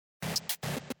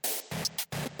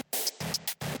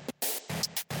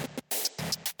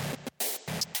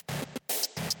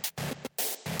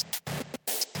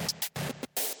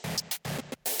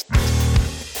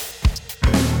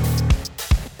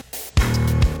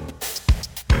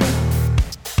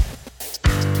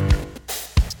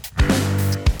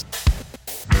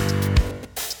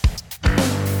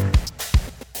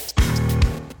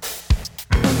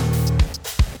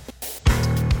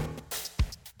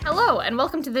and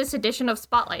welcome to this edition of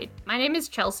Spotlight. My name is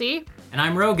Chelsea. And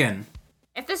I'm Rogan.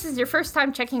 If this is your first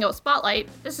time checking out Spotlight,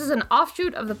 this is an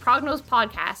offshoot of the Prognos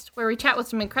podcast, where we chat with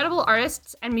some incredible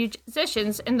artists and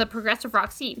musicians in the progressive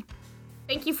rock scene.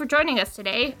 Thank you for joining us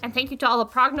today, and thank you to all the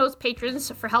Prognos patrons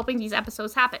for helping these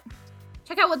episodes happen.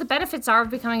 Check out what the benefits are of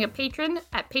becoming a patron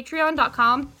at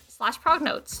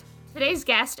patreon.com/prognotes. Today's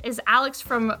guest is Alex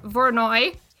from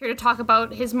Voronoi, here to talk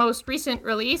about his most recent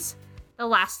release, The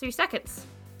Last 3 Seconds.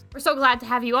 We're so glad to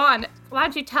have you on. Why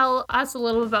don't you tell us a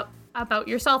little bit about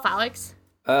yourself, Alex?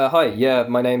 Hi,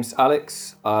 my name's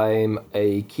Alex. I'm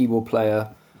a keyboard player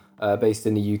based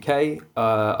in the UK.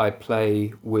 I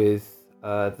play with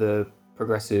the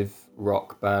progressive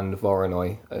rock band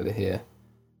Voronoi over here,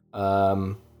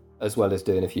 as well as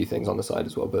doing a few things on the side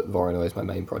as well, but Voronoi is my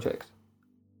main project.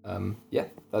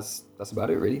 That's about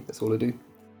it really. That's all I do.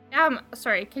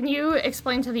 Sorry, can you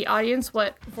explain to the audience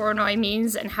what Voronoi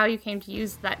means and how you came to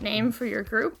use that name for your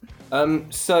group?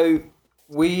 So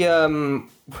we we're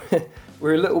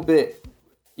a little bit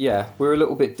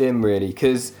dim really,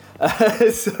 because so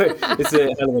it's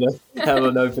a hell of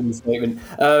an opening statement.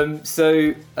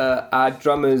 Our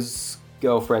drummer's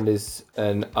girlfriend is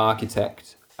an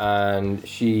architect, and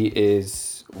she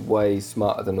is way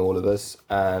smarter than all of us,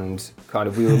 and kind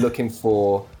of we were looking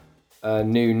for a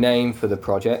new name for the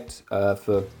project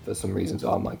for some reasons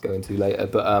I might go into later,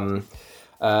 but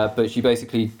she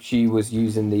was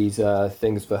using these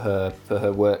things for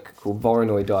her work called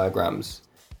Voronoi diagrams,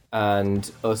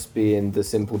 and us being the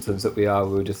simpletons that we are,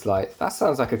 we were just like, that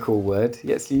sounds like a cool word,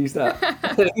 let's use that.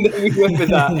 And then we went with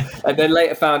that, and then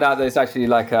later found out that it's actually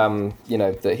like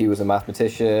that he was a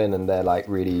mathematician, and they're like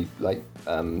really like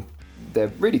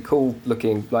they're really cool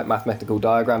looking like mathematical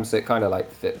diagrams, so it kind of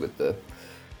like fit with the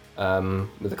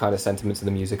kind of sentiments of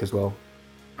the music as well.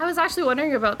 I was actually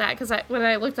wondering about that, because when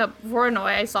I looked up Voronoi,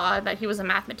 I saw that he was a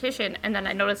mathematician, and then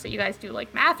I noticed that you guys do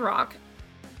like math rock,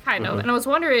 kind of, and I was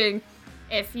wondering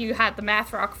if you had the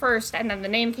math rock first, and then the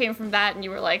name came from that, and you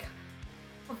were like,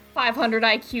 500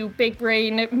 IQ big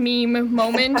brain meme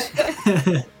moment.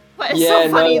 But it's so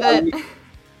funny that...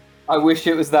 I wish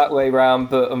it was that way round,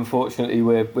 but unfortunately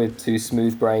we're too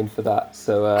smooth brained for that.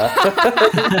 So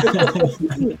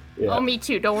Oh, me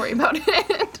too. Don't worry about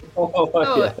it.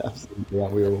 Absolutely. Yeah,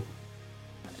 we all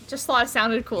just thought it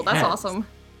sounded cool. That's awesome.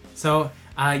 So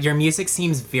your music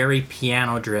seems very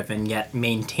piano driven, yet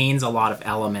maintains a lot of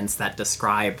elements that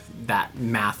describe that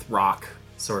math rock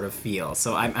sort of feel.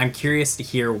 So I'm curious to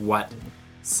hear what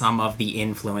some of the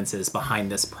influences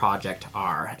behind this project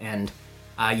are. And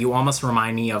you almost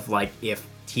remind me of like if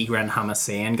Tigran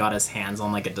Hamasyan got his hands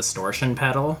on like a distortion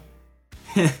pedal.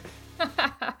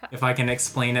 If I can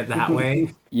explain it that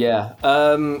way. Yeah.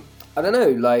 I don't know.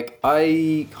 Like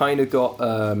I kind of got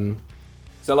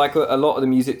so like a lot of the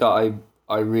music that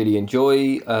I really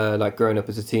enjoy. Like growing up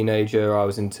as a teenager, I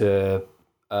was into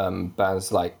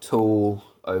bands like Tool,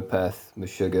 Opeth,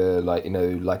 Meshuggah, like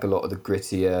like a lot of the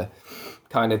grittier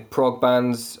kind of prog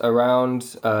bands around,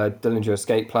 Dillinger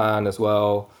Escape Plan as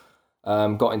well.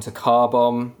 Got into Car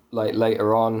Bomb like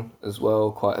later on as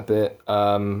well quite a bit,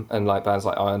 and like bands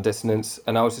like Ion Dissonance,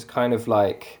 and I was just kind of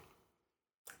like,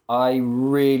 I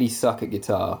really suck at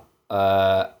guitar,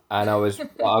 and I was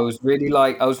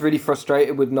really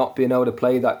frustrated with not being able to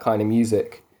play that kind of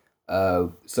music,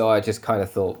 so I just kind of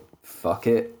thought, fuck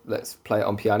it, let's play it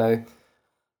on piano,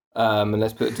 and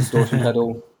let's put a distortion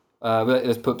pedal.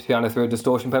 Let's put piano through a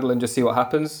distortion pedal and just see what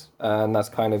happens, and that's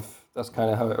kind of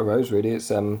how it arose. Really,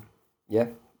 it's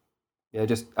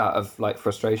just out of like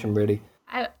frustration, really.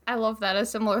 I love that. A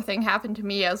similar thing happened to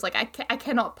me. I was like, I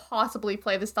cannot possibly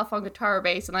play this stuff on guitar or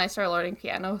bass, and I started learning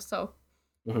piano. So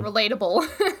relatable.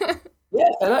 Yeah,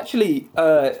 and actually,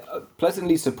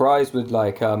 pleasantly surprised with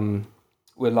like a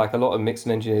lot of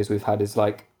mixing engineers we've had is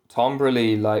like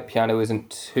timbrally, like piano isn't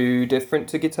too different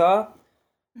to guitar.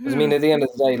 Because I mean, at the end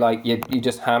of the day, like you're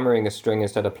just hammering a string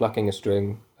instead of plucking a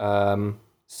string. So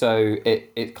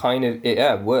it kind of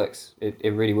works.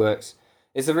 It really works.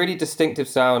 It's a really distinctive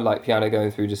sound, like piano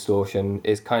going through distortion.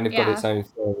 It's kind of got its own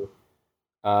thing.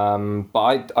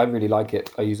 But I really like it.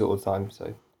 I use it all the time.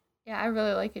 So yeah, I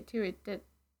really like it too. It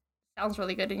sounds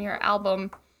really good in your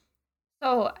album.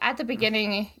 So at the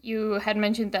beginning, you had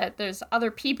mentioned that there's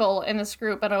other people in this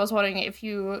group, and I was wondering if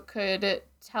you could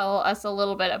tell us a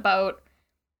little bit about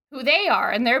who they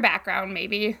are and their background,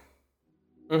 maybe.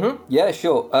 Yeah,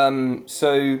 sure.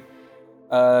 So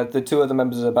the two other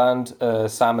members of the band,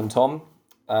 Sam and Tom,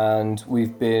 and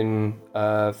we've been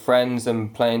friends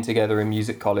and playing together in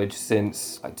music college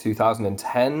since like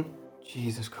 2010.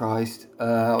 Jesus Christ,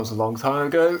 that was a long time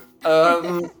ago.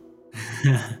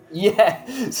 Yeah.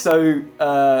 So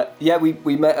yeah,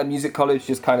 we met at music college.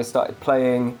 Just kind of started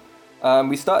playing.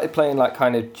 We started playing like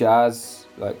kind of jazz,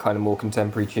 like kind of more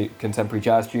contemporary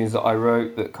jazz tunes that I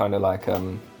wrote. That kind of like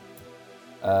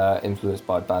influenced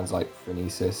by bands like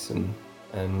Phronesis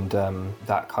and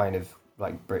that kind of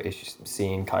like British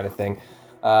scene kind of thing.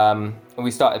 And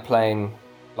we started playing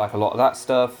like a lot of that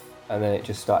stuff, and then it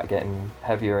just started getting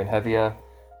heavier and heavier.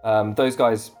 Those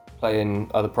guys play in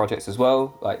other projects as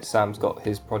well. Like Sam's got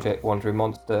his project Wandering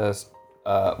Monster,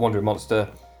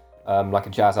 like a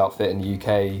jazz outfit in the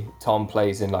UK. Tom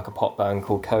plays in like a pop band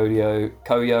called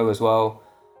Koyo as well.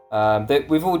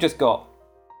 We've all just got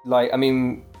like, I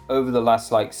mean, over the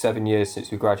last like 7 years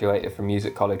since we graduated from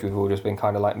music college, we've all just been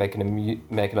kind of like making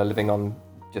a living on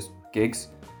just gigs.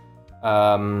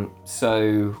 So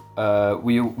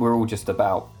we're all just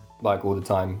about like all the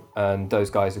time, and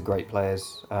those guys are great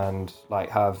players and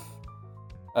like have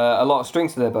a lot of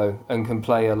strings to their bow and can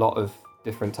play a lot of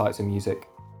different types of music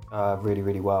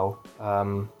really well.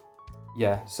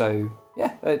 Yeah, so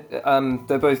yeah,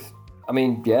 they're both, I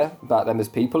mean, yeah, about them as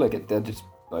people, they're just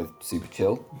both super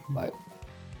chill, like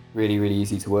really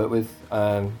easy to work with.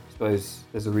 I suppose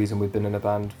there's a reason we've been in a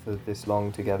band for this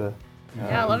long together.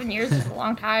 Yeah, 11 years is a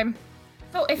long time.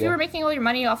 So if you were making all your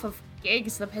money off of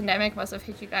gigs, the pandemic must have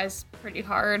hit you guys pretty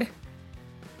hard.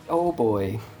 Oh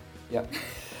boy, yeah.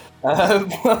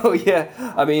 Well, yeah.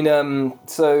 I mean,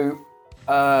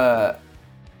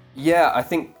 yeah. I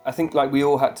think like we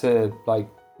all had to like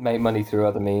make money through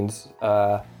other means.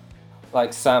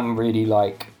 Like Sam really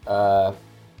like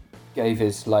gave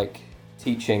his like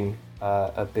teaching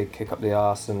a big kick up the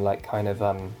arse, and like kind of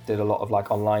did a lot of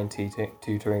like online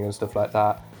tutoring and stuff like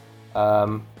that.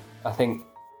 I think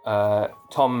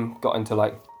Tom got into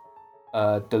like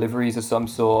deliveries of some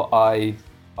sort. I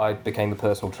became a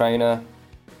personal trainer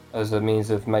as a means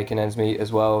of making ends meet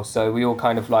as well. So we all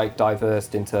kind of like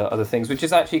diversed into other things, which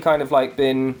has actually kind of like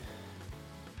been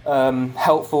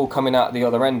helpful coming out the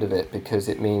other end of it, because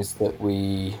it means that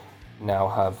we now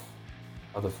have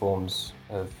other forms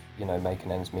of, you know,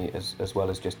 making ends meet as well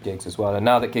as just gigs as well. And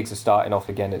now that gigs are starting off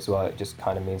again as well, it just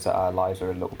kind of means that our lives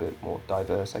are a little bit more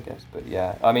diverse, I guess. But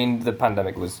yeah, I mean, the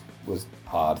pandemic was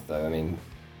hard though. I mean,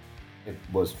 it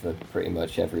was for pretty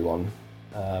much everyone.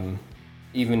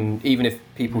 Even if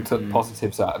people took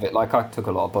positives out of it, like I took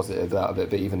a lot of positives out of it,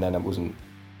 but even then it wasn't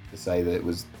to say that it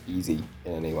was easy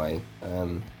in any way.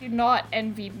 Do not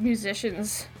envy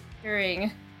musicians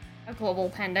during a global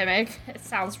pandemic. It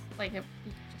sounds like it'd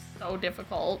be just so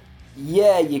difficult.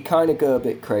 Yeah, you kind of go a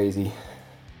bit crazy.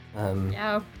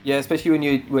 Yeah, especially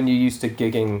when you're used to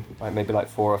gigging like maybe like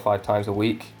 4 or 5 times a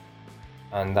week,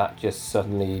 and that just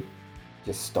suddenly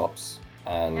just stops.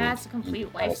 And yeah, it's a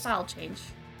complete lifestyle change.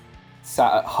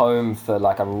 Sat at home for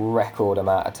like a record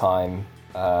amount of time,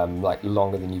 like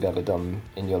longer than you've ever done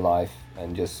in your life,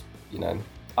 and just, you know,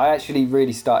 I actually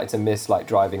really started to miss like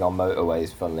driving on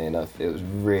motorways, funnily enough. It was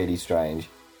really strange.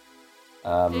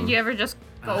 Did you ever just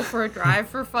go for a drive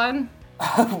for fun?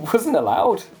 I wasn't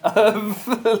allowed.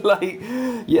 Like,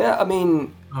 yeah, I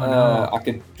mean, I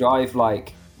could drive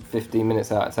like 15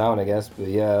 minutes out of town, I guess, but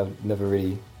yeah, never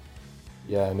really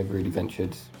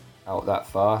ventured out that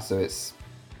far. So it's,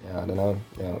 yeah, I don't know.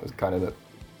 Yeah, it was kind of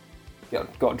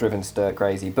got driven stir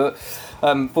crazy. But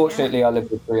fortunately, I lived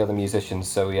with 3 other musicians,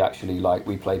 so we actually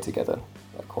we played together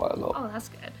like, quite a lot. Oh, that's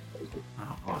good.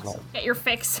 Oh, awesome. Get your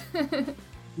fix.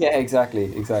 Yeah,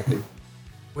 exactly.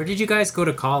 Where did you guys go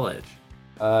to college?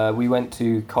 We went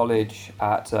to college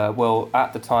at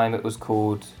at the time it was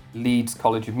called Leeds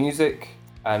College of Music,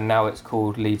 and now it's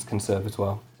called Leeds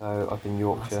Conservatoire. So up in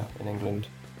Yorkshire, in England.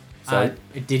 So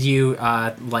did you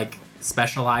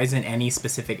specialize in any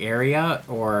specific area,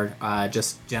 or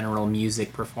just general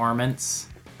music performance?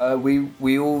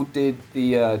 We all did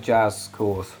the jazz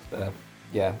course there.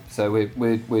 Yeah, so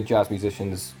we're jazz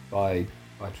musicians by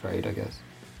trade, I guess.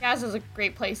 Jazz is a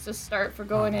great place to start for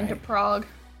going into prog.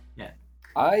 Yeah,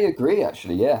 I agree.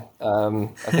 Actually, yeah. I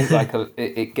think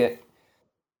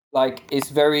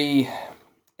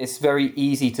it's very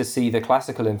easy to see the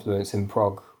classical influence in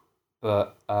prog,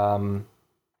 but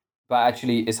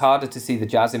actually it's harder to see the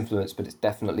jazz influence, but it's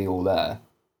definitely all there.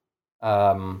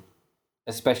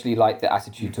 Especially like the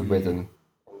attitude to rhythm,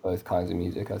 both kinds of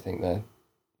music. I think they're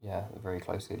very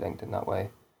closely linked in that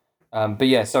way. But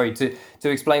yeah, sorry, to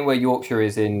explain where Yorkshire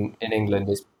is in England,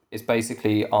 is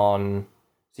basically on,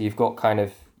 so you've got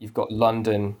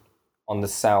London on the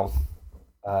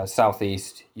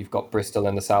southeast, you've got Bristol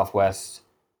in the southwest,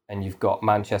 and you've got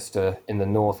Manchester in the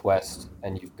northwest,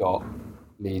 and you've got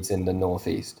Leeds in the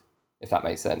northeast, if that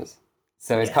makes sense.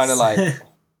 So it's kind of like,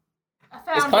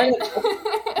 I found it.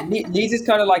 Leeds is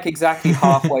kind of like exactly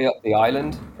halfway up the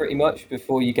island, pretty much,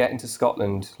 before you get into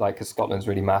Scotland. Like, because Scotland's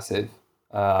really massive.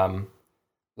 It's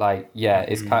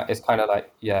kind of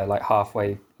like like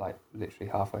halfway, like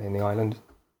literally halfway in the island.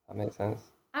 That makes sense.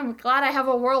 I'm glad I have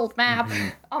a world map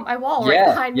on my wall right Yeah,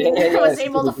 behind me. yeah, I was it's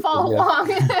able to pretty follow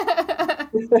good,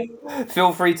 along.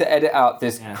 Feel free to edit out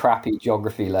this crappy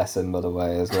geography lesson, by the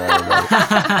way, as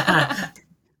well.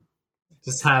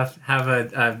 Just have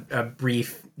a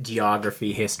brief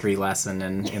geography history lesson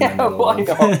in the middle.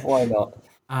 Why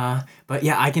not? But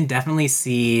yeah, I can definitely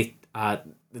see.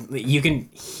 You can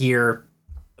hear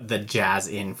the jazz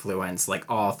influence like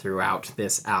all throughout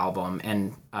this album,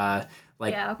 and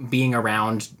being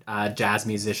around jazz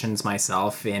musicians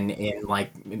myself in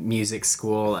like music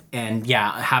school, and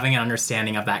having an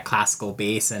understanding of that classical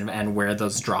bass and where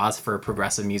those draws for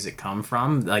progressive music come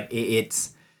from, like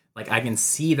it's like I can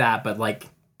see that. But like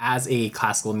as a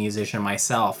classical musician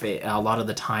myself, a lot of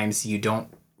the times you don't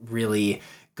really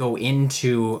go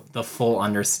into the full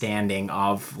understanding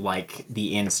of like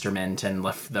the instrument and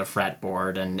the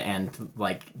fretboard and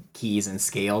like keys and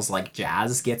scales like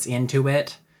jazz gets into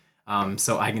it.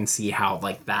 So I can see how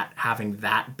like that, having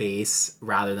that bass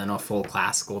rather than a full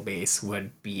classical bass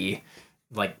would be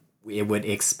like, it would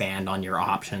expand on your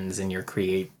options and your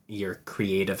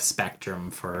creative spectrum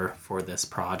for this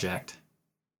project.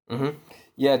 Mm-hmm.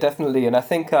 Yeah, definitely. And I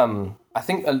think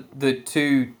the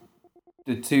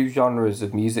two genres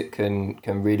of music can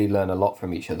really learn a lot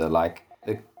from each other. Like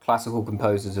the classical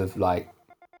composers of like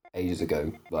ages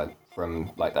ago, like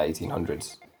from like the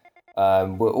 1800s,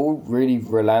 were all really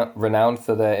renowned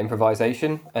for their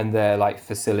improvisation and their like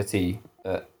facility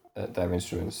at their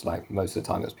instruments. Like most of the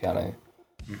time it was piano.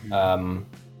 Mm-hmm.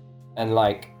 And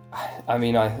like, I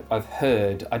mean, I've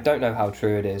heard, I don't know how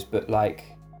true it is, but like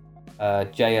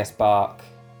J.S. Bach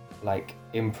like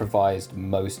improvised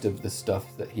most of the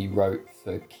stuff that he wrote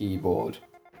for keyboard,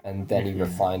 and then he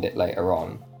refined it later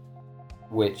on,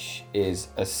 which is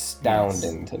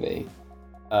astounding to me.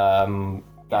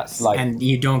 That's like, and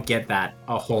you don't get that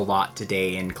a whole lot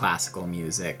today in classical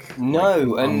music. No,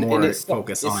 like, and more it's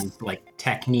focus on like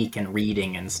technique and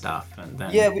reading and stuff, and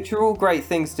then which are all great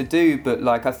things to do, but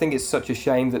like I think it's such a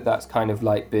shame that that's kind of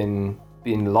like been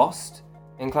lost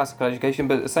in classical education.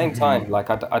 But at the same time, like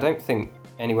I don't think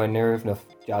anywhere near enough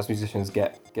jazz musicians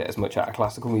get as much out of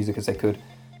classical music as they could.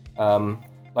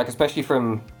 Like especially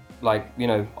from like, you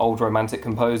know, old romantic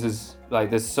composers, like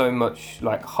there's so much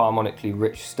like harmonically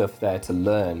rich stuff there to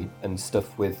learn, and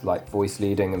stuff with like voice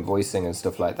leading and voicing and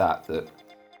stuff like that,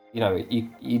 you know,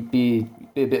 you'd be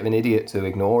a bit of an idiot to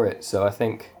ignore it. So I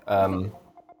think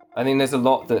there's a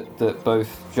lot that both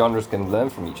genres can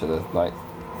learn from each other. Like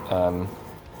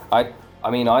I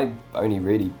only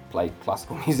really play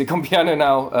classical music on piano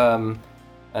now,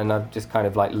 and I'm just kind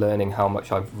of like learning how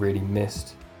much I've really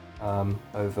missed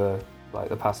over like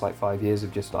the past like 5 years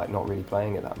of just like not really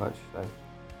playing it that much. So.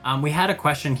 We had a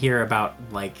question here about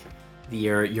like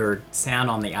your sound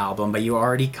on the album, but you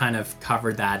already kind of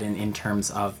covered that in terms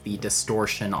of the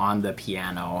distortion on the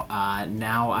piano.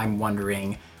 Now I'm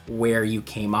wondering where you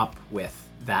came up with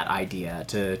that idea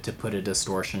to put a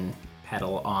distortion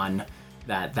pedal on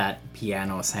that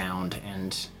piano sound,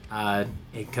 and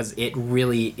because it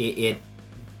really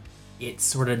it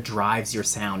sort of drives your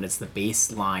sound. It's the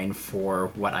bass line for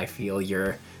what I feel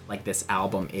your like this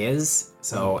album is.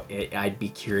 So I'd be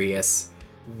curious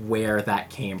where that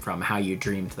came from, how you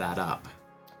dreamed that up.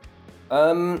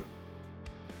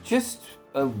 Just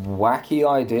a wacky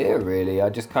idea, really. I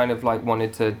just kind of like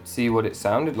wanted to see what it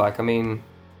sounded like. I mean,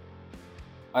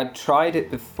 I tried it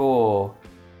before,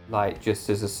 like just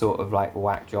as a sort of like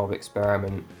whack job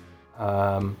experiment,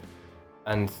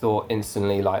 and thought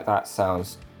instantly like that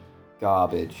sounds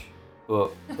garbage.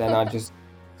 But then I just,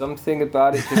 something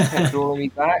about it just kept drawing me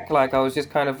back. Like I was just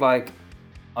kind of like,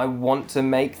 I want to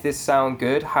make this sound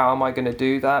good. How am I going to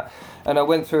do that? And I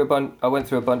went through a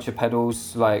bunch of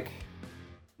pedals, like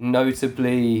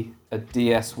notably a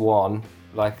DS1,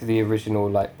 like the original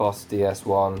like Boss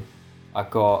DS1. I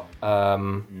got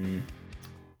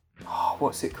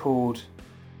what's it called?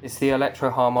 It's the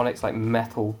Electro Harmonics like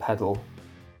metal pedal.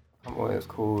 I can't remember what it was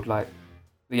called. Like,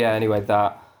 yeah. Anyway,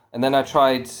 that. And then I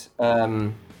tried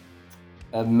a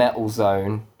Metal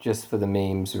Zone just for the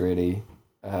memes, really,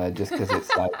 just because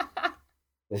it's like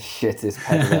the shittest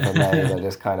pedal ever made. I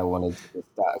just kind of wanted to,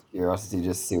 just out of curiosity,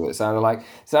 just see what it sounded like.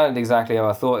 It sounded exactly how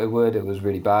I thought it would. It was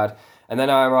really bad. And then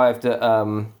I arrived at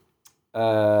a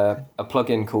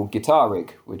plugin called Guitar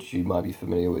Rig, which you might be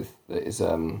familiar with. It is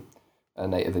a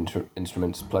Native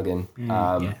Instruments plugin.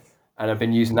 Yes. And I've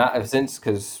been using that ever since,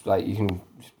 because like you can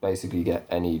basically get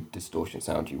any distortion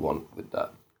sound you want with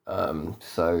that.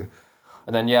 So,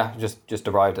 and then just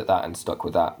arrived at that and stuck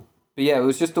with that. But yeah, it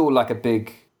was just all like a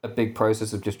big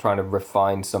process of just trying to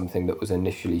refine something that was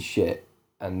initially shit,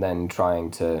 and then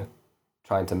trying to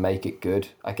make it good,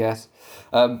 I guess.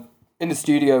 In the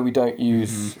studio, we don't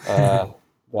use that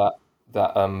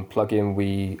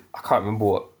plugin. I can't remember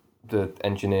what the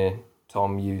engineer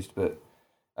Tom used, but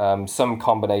some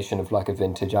combination of like a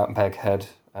vintage Ampeg head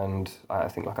and I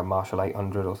think like a Marshall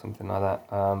 800 or something like that.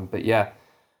 But yeah,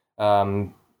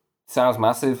 sounds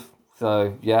massive.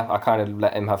 So yeah, I kind of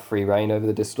let him have free reign over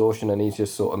the distortion, and he's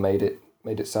just sort of made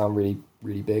it sound really,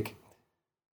 really big.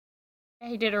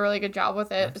 He did a really good job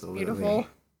with it. Absolutely. It's beautiful.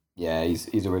 Yeah,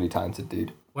 he's a really talented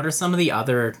dude. What are some of the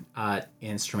other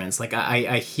instruments? Like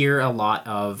I hear a lot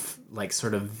of like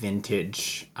sort of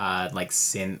vintage like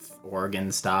synth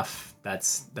organ stuff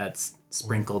that's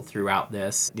sprinkled throughout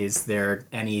this. Is there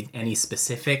any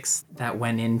specifics that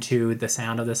went into the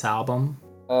sound of this album?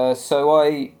 So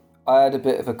I had a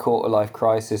bit of a quarter life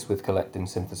crisis with collecting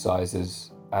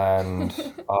synthesizers, and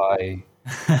I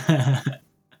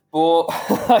bought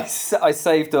I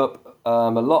saved up a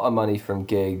lot of money from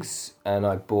gigs, and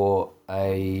I bought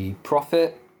a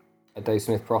Dave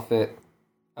Smith Prophet.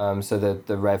 So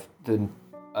the Rev,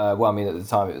 well, I mean, at the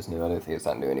time it was new. I don't think it's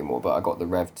that new anymore. But I got the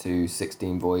Rev 2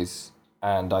 16 voice,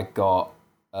 and I got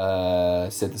a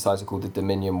synthesizer called the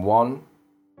Dominion 1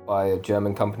 by a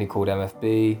German company called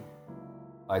MFB.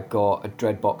 I got a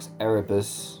Dreadbox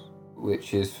Erebus,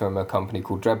 which is from a company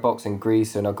called Dreadbox in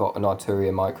Greece, and I got an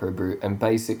Arturia Microbrute. And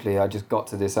basically, I just got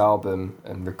to this album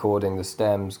and recording the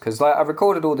stems, because like I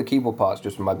recorded all the keyboard parts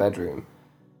just from my bedroom.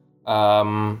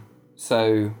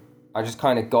 So I just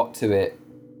kind of got to it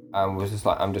and was just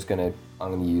like, I'm gonna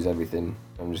use everything.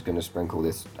 I'm just gonna sprinkle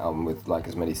this album with like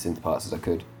as many synth parts as I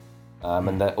could,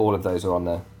 and all of those are on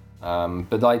there.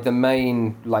 But like the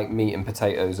main like meat and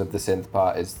potatoes of the synth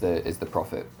part is the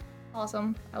Prophet.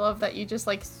 Awesome. I love that you just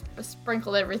like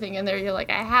sprinkled everything in there. You're like,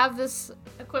 I have this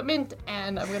equipment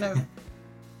and I'm gonna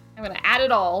add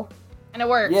it all, and it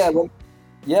works. Yeah, well,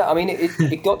 yeah. I mean,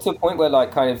 it got to a point where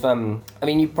like kind of I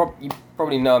mean, you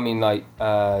probably know. I mean, like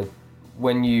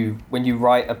when you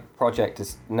write a project,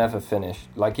 it's never finished.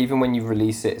 Like even when you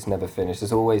release it, it's never finished.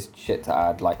 There's always shit to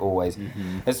add, like always.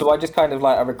 Mm-hmm. And so I just kind of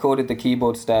like I recorded the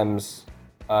keyboard stems,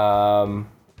 and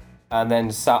then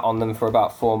sat on them for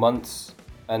about 4 months.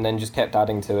 And then just kept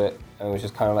adding to it, and was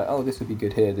just kind of like, oh, this would be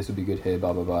good here,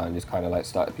 blah blah blah, and just kind of like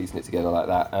started piecing it together like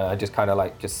that. And I just kind of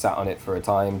like just sat on it for a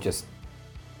time, just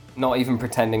not even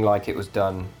pretending like it was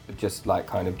done, but just like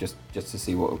kind of just to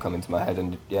see what would come into my head,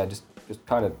 and yeah, just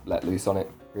kind of let loose on it,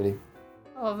 really.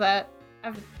 I love that.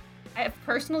 I've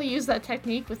personally used that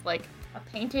technique with like a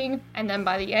painting, and then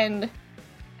by the end,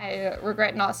 I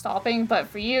regret not stopping. But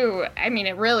for you, I mean,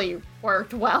 it really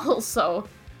worked well, so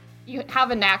you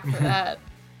have a knack for that.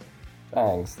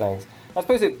 Thanks. I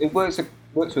suppose it works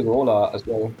with all art as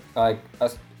well. I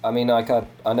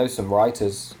know some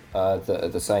writers that are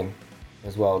the same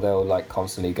as well. They'll like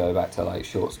constantly go back to like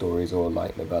short stories or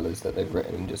like novellas that they've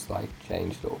written and just like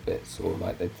change little bits, or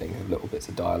like they think of little bits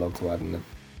of dialogue to add and then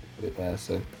put it there.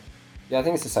 So yeah, I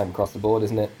think it's the same across the board,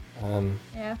 isn't it?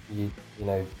 Yeah. You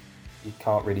know, you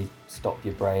can't really stop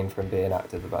your brain from being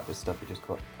active about this stuff. It just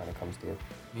kind of comes to you.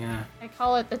 Yeah. I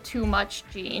call it the too much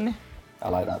gene. I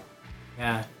like that.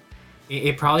 Yeah.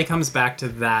 It probably comes back to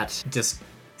that, just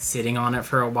sitting on it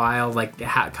for a while, like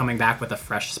coming back with a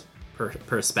fresh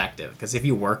perspective. Because if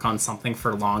you work on something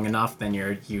for long enough, then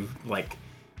you like,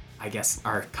 I guess,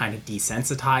 are kind of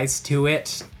desensitized to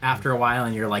it after a while,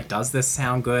 and you're like, does this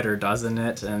sound good or doesn't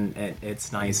it? And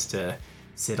it's nice to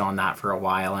sit on that for a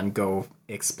while and go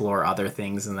explore other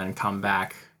things and then come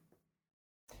back.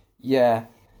 Yeah.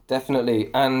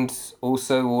 Definitely, and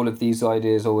also all of these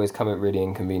ideas always come at really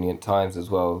inconvenient times as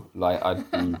well. Like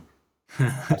I'd be,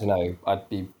 I don't know, I'd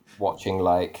be watching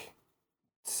like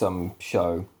some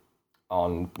show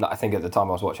on. I think at the time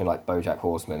I was watching like BoJack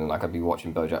Horseman, and like I'd be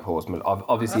watching BoJack Horseman.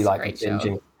 Obviously, like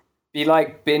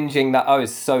binging that. Oh,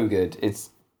 it's so good. It's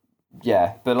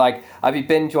but like I'd be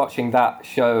binge watching that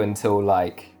show until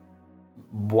like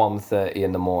 1:30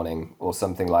 in the morning or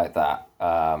something like that.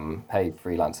 Hey,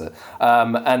 freelancer.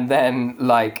 And then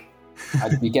like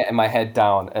I'd be getting my head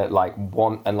down at like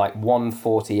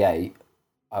 1:48.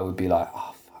 I would be like,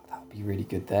 oh fuck, that would be really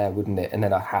good there, wouldn't it? And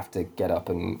then I have to get up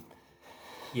and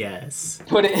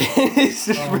but it's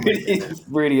just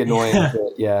really annoying.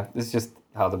 But yeah, it's just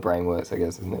how the brain works, I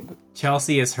guess, isn't it? But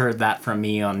Chelsea has heard that from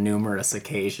me on numerous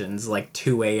occasions. Like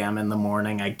 2 a.m. in the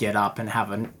morning, I get up and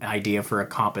have an idea for a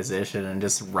composition and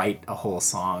just write a whole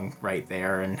song right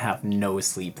there and have no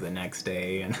sleep the next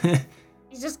day. And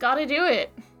You just gotta do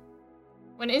it.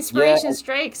 when inspiration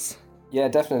strikes. Yeah,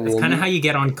 definitely. It's kind of how you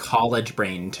get on college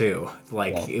brain too.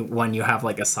 Like when you have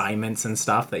like assignments and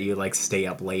stuff that you like stay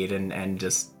up late and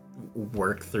just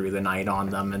work through the night on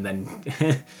them, and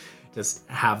then just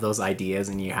have those ideas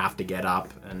and you have to get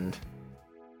up and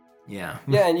yeah.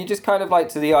 Yeah, and you just kind of like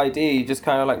to the idea, you just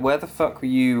kind of like, where the fuck were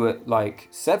you at like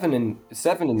 7 in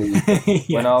the evening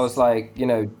when I was like, you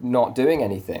know, not doing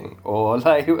anything or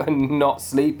like not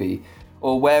sleepy?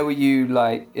 Or where were you,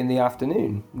 like, in the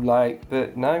afternoon? Like,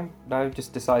 but no,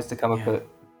 just decides to come up at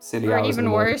silly hours. Or even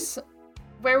worse,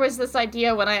 where was this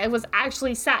idea when I was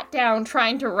actually sat down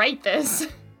trying to write this?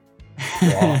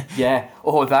 Yeah.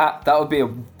 Or that would be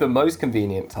the most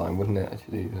convenient time, wouldn't it,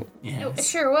 actually? Yeah. It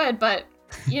sure would, but,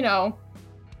 you know,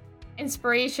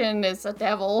 inspiration is a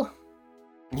devil.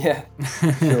 Yeah,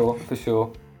 for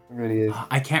sure. It really is.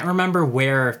 I can't remember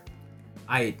where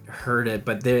I heard it,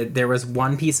 but there was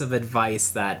one piece of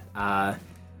advice that I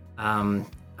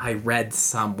read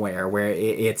somewhere where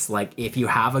it's like, if you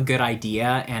have a good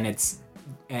idea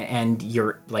and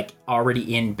you're like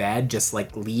already in bed, just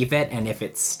like leave it, and if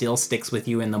it still sticks with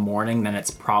you in the morning, then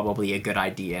it's probably a good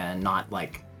idea and not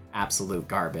like absolute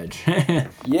garbage.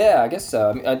 Yeah, I guess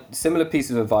so. I mean, a similar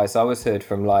piece of advice I was heard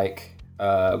from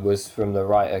was from the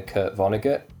writer Kurt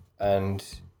Vonnegut, and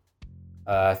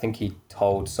I think he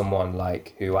told someone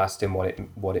like who asked him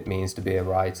what it means to be a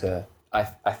writer. I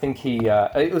think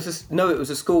it was a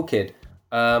school kid.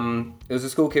 It was a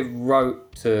school kid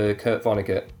wrote to Kurt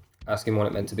Vonnegut asking what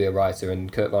it meant to be a writer, and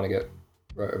Kurt Vonnegut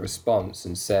wrote a response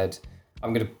and said,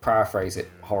 I'm going to paraphrase it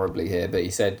horribly here, but he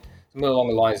said something along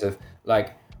the lines of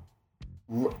like,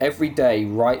 every day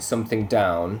write something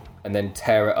down and then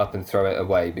tear it up and throw it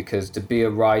away, because to be a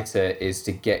writer is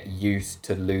to get used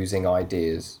to losing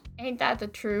ideas. Ain't that the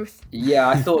truth? Yeah,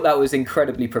 I thought that was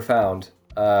incredibly profound.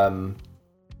 And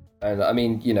I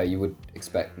mean, you know, you would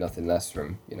expect nothing less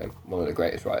from, you know, one of the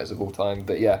greatest writers of all time.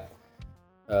 But yeah,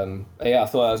 I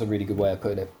thought that was a really good way of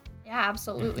putting it. Yeah,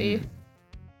 absolutely.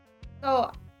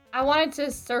 So I wanted to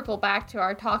circle back to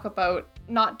our talk about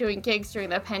not doing gigs during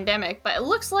the pandemic, but it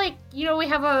looks like, you know, we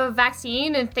have a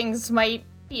vaccine and things might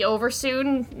be over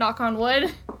soon, knock on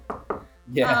wood.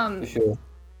 Yeah, for sure.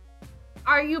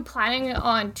 Are you planning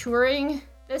on touring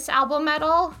this album at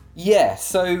all? Yeah,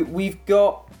 so we've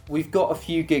got a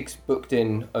few gigs booked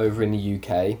in over in the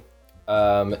UK.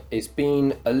 It's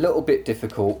been a little bit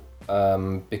difficult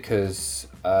because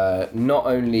not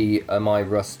only am I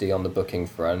rusty on the booking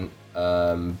front,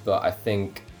 but I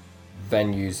think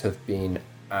venues have been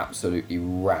absolutely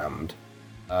rammed.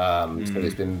 So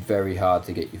it's been very hard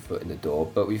to get your foot in the door.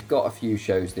 But we've got a few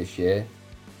shows this year.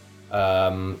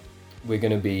 We're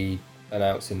going to be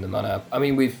announcing them on our... I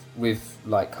mean, we've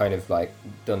like kind of like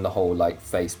done the whole like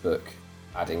Facebook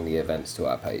adding the events to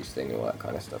our page thing and all that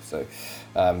kind of stuff. So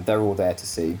they're all there to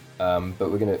see. But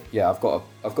we're gonna... Yeah, I've got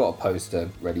a poster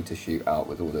ready to shoot out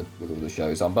with all the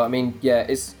shows on. But I mean, yeah,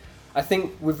 it's... I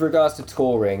think with regards to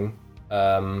touring,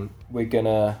 we're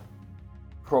gonna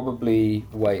probably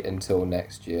wait until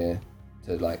next year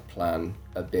to like plan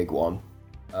a big one.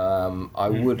 I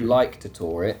would like to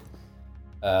tour it.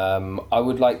 I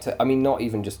would like to, I mean, not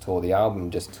even just tour the album,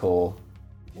 just tour,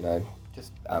 you know,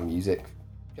 just our music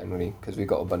generally, because we've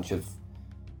got a bunch of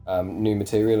new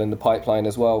material in the pipeline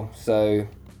as well. So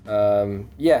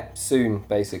yeah, soon,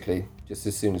 basically, just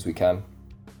as soon as we can.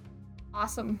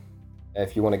 Awesome.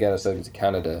 If you want to get us over to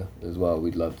Canada as well,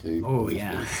 we'd love to. Oh,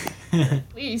 yeah.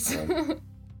 Please.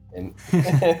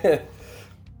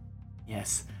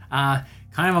 Yes.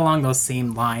 Kind of along those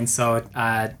same lines, so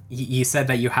you said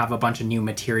that you have a bunch of new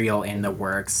material in the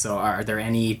works, so are there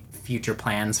any future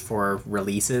plans for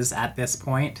releases at this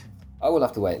point? I will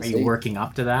have to wait and see. Are you working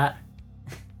up to that?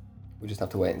 We'll just have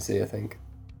to wait and see, I think.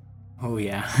 Oh,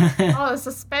 yeah. Oh, the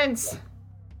suspense.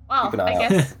 Well, Keep an eye out.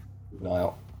 Keep an eye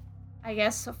out. I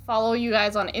guess follow you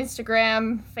guys on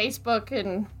Instagram, Facebook,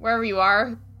 and wherever you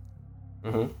are.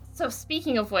 Mm-hmm. So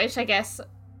speaking of which, I guess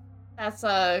that's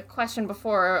a question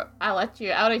before I let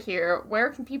you out of here. Where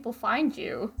can people find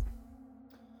you?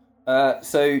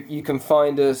 So you can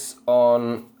find us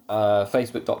on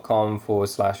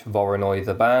facebook.com/Voronoi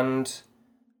the band.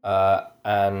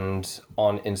 And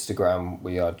on Instagram,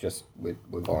 we are just with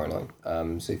Voronoi.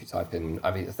 So if you type in,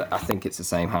 I mean, I think it's the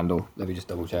same handle. Let me just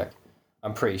double check.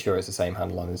 I'm pretty sure it's the same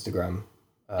handle on Instagram.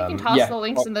 You can toss the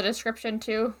links in the description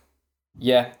too.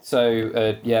 Yeah, so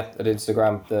at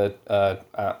Instagram,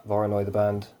 at Voronoi the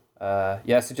band. So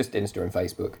just Insta and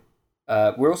Facebook.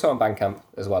 We're also on Bandcamp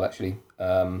as well, actually,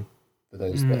 for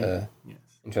those that are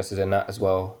interested in that as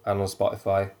well, and on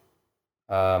Spotify.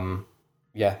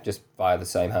 Just via the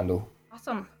same handle.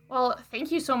 Awesome. Well,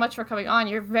 thank you so much for coming on.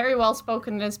 You're very well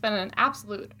spoken, and it's been an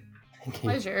absolute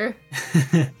pleasure.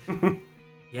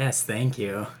 Yes, thank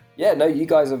you. Yeah, no, you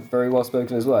guys are very well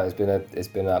spoken as well. It's been an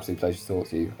absolute pleasure to talk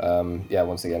to you.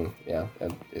 Once again,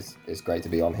 it's great to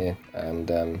be on here, and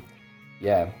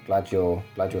glad you're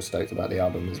stoked about the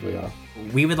album as we are.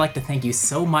 We would like to thank you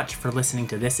so much for listening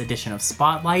to this edition of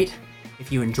Spotlight.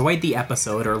 If you enjoyed the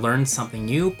episode or learned something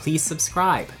new, please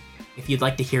subscribe. If you'd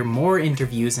like to hear more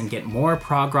interviews and get more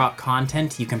prog rock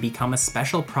content, you can become a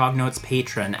special Prognotes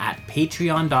patron at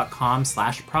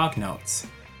patreon.com/prognotes.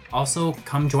 Also,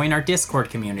 come join our Discord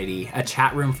community, a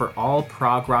chat room for all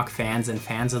prog rock fans and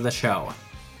fans of the show.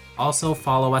 Also,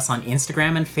 follow us on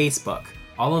Instagram and Facebook.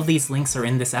 All of these links are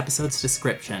in this episode's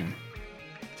description.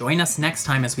 Join us next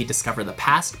time as we discover the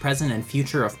past, present, and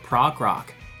future of prog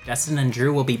rock. Justin and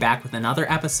Drew will be back with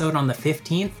another episode on the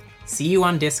 15th. See you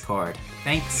on Discord.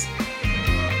 Thanks.